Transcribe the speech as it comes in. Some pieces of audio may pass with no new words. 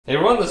Hey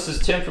everyone, this is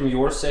Tim from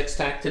Your Six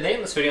Tech. Today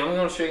in this video, I'm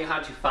going to show you how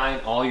to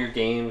find all your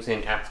games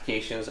and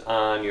applications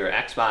on your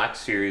Xbox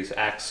Series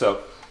X.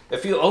 So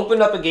if you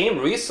opened up a game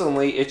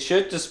recently, it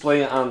should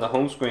display on the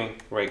home screen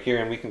right here,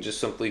 and we can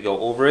just simply go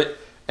over it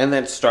and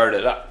then start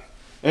it up.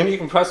 And you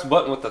can press the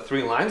button with the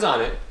three lines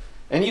on it,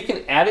 and you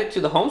can add it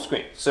to the home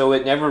screen so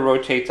it never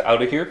rotates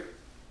out of here.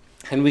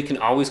 And we can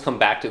always come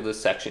back to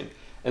this section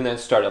and then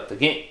start up the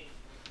game.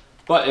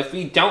 But if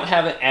we don't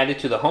have it added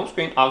to the home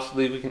screen,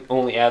 obviously we can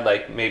only add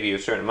like maybe a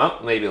certain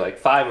amount, maybe like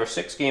 5 or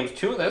 6 games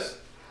to this.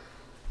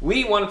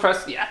 We want to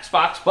press the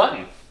Xbox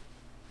button,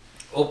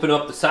 open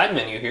up the side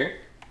menu here,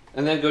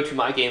 and then go to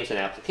My Games and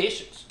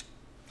Applications.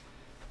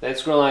 Then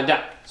scroll on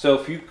down. So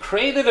if you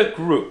created a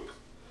group,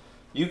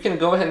 you can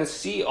go ahead and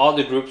see all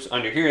the groups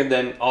under here and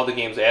then all the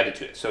games added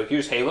to it. So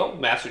here's Halo,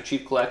 Master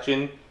Chief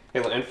Collection,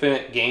 Halo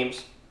Infinite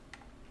games,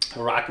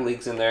 Rocket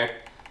League's in there.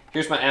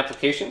 Here's my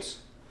applications.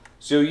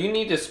 So you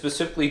need to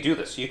specifically do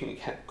this. You can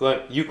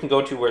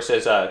go to where it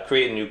says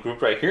create a new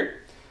group right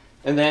here,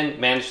 and then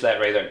manage that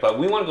right there. But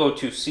we want to go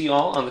to see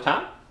all on the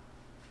top.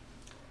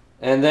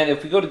 And then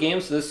if we go to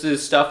games, this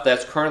is stuff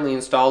that's currently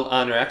installed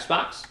on your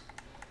Xbox.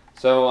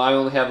 So I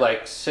only have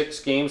like 6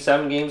 games,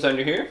 7 games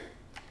under here.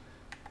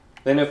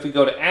 Then if we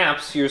go to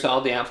apps, here's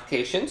all the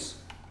applications.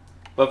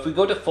 But if we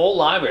go to full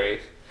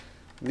library,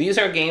 these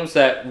are games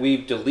that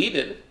we've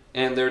deleted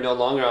and they're no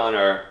longer on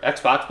our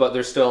Xbox, but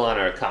they're still on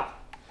our account.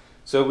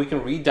 So we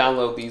can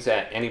re-download these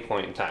at any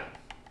point in time.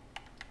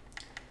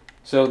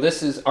 So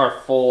this is our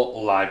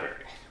full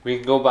library. We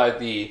can go by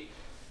the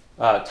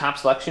top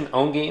selection,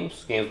 own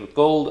games, games with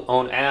gold,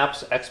 own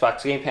apps,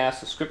 Xbox Game Pass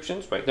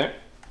subscriptions right there.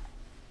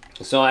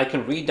 So I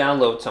can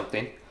re-download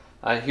something.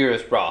 Here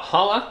is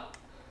Brawlhalla.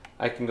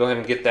 I can go ahead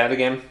and get that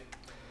again.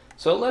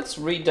 So let's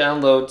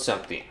re-download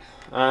something.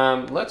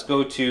 Let's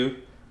go to,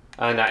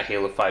 not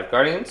Halo 5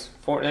 Guardians,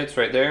 Fortnite's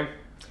right there.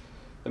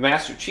 The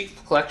Master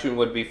Chief Collection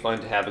would be fun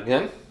to have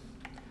again.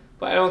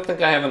 But I don't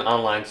think I have an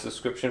online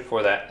subscription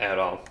for that at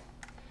all.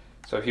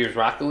 So here's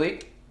Rocket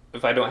League.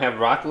 If I don't have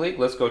Rocket League,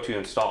 let's go to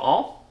install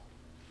all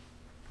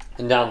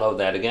and download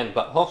that again.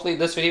 But hopefully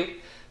this video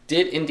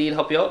did indeed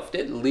help you out. If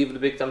it did, leave it a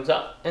big thumbs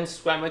up and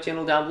subscribe to my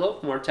channel down below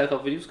for more tech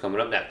videos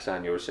coming up next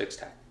on Your Six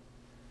Tech.